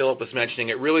as Philip was mentioning,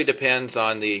 it really depends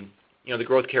on the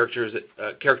growth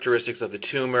characteristics of the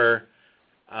tumor.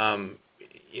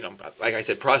 Like I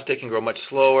said, prostate can grow much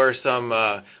slower. Some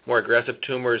more aggressive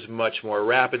tumors much more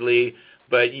rapidly.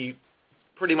 But you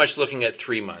pretty much looking at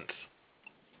 3 months.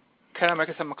 Can I make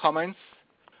some comments?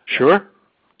 Sure.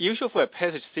 Usually for a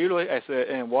passage 0, as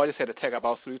Wally said, it takes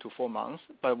about 3 to 4 months.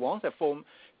 But once the form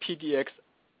PDX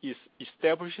is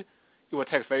established, it will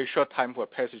take a very short time for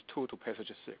passage 2 to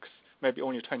passage 6, maybe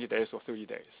only 20 days or 30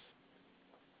 days.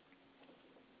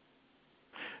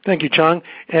 Thank you, Chong.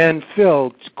 And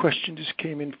Phil, this question just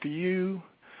came in for you.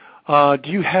 Do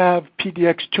you have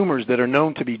PDX tumors that are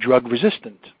known to be drug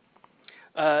resistant?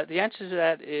 The answer to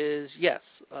that is yes.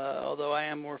 Although I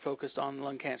am more focused on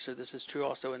lung cancer, this is true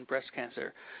also in breast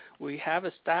cancer. We have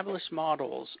established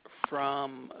models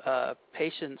from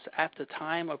patients at the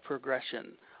time of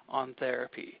progression on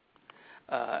therapy.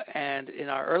 And in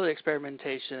our early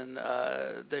experimentation,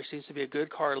 there seems to be a good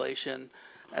correlation,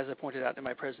 as I pointed out in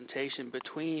my presentation,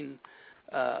 between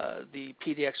the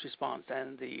PDX response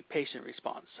and the patient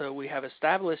response. So we have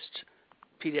established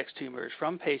PDX tumors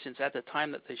from patients at the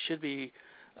time that they should be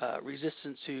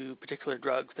resistant to particular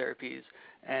drug therapies,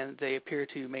 and they appear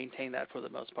to maintain that for the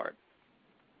most part.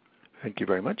 Thank you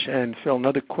very much. And Phil,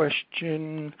 another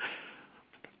question.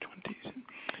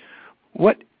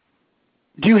 What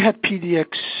do you have PDX?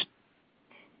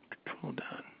 Hold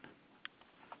on.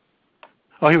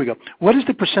 Oh, here we go. What is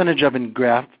the percentage of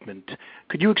engraftment?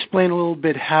 Could you explain a little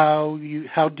bit how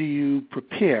do you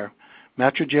prepare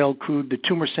matrigel crude the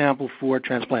tumor sample for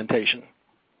transplantation?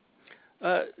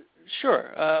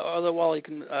 Sure, although Wally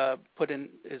can put in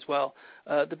as well.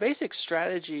 The basic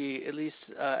strategy, at least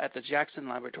at the Jackson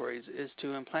laboratories, is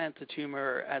to implant the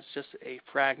tumor as just a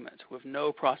fragment with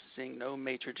no processing, no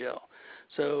matrigel.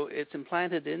 So it's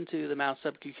implanted into the mouse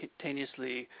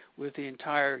subcutaneously with the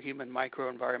entire human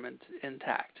microenvironment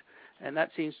intact, and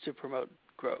that seems to promote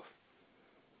growth.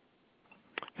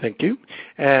 Thank you.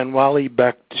 And Wally,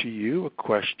 back to you, a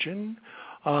question.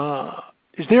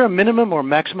 Is there a minimum or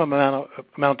maximum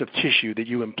amount of tissue that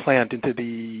you implant into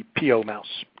the PO mouse?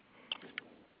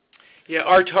 Yeah,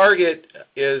 our target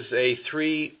is a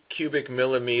 3 cubic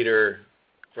millimeter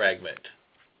fragment.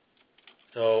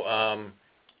 So, I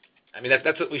mean,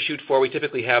 that's what we shoot for. We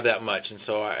typically have that much, and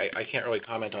so I can't really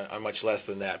comment on much less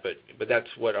than that, but that's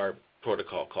what our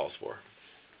protocol calls for.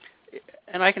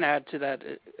 And I can add to that,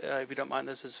 if you don't mind.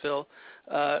 This is Phil.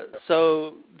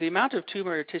 So the amount of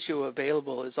tumor tissue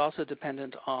available is also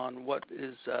dependent on what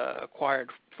is acquired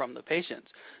from the patient.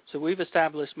 So we've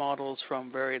established models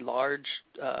from very large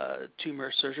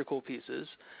tumor surgical pieces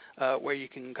where you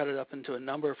can cut it up into a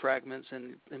number of fragments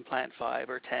and implant 5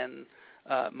 or 10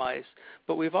 mice.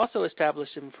 But we've also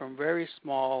established them from very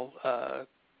small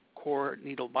core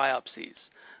needle biopsies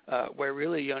where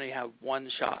really you only have one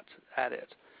shot at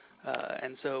it.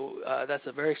 And so that's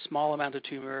a very small amount of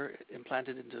tumor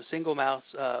implanted into a single mouse.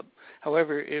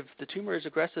 However, if the tumor is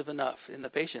aggressive enough in the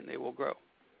patient, it will grow.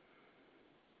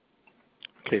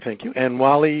 Okay, thank you. And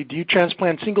Wally, do you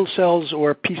transplant single cells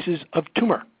or pieces of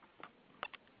tumor?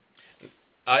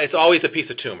 It's always a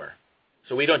piece of tumor.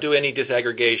 So we don't do any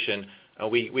disaggregation.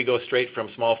 We go straight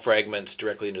from small fragments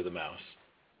directly into the mouse.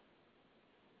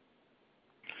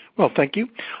 Well, thank you.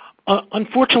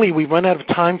 Unfortunately, we've run out of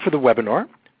time for the webinar.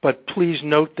 But please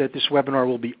note that this webinar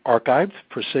will be archived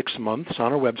for 6 months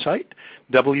on our website,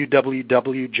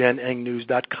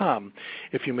 www.genengnews.com.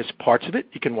 If you miss parts of it,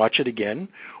 you can watch it again,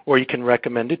 or you can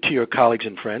recommend it to your colleagues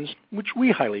and friends, which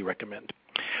we highly recommend.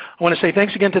 I want to say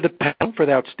thanks again to the panel for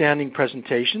the outstanding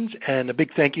presentations, and a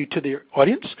big thank you to the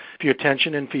audience for your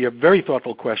attention and for your very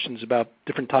thoughtful questions about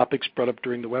different topics brought up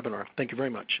during the webinar. Thank you very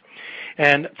much.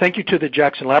 And thank you to the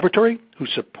Jackson Laboratory,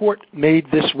 whose support made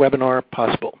this webinar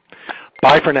possible.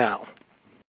 Bye for now.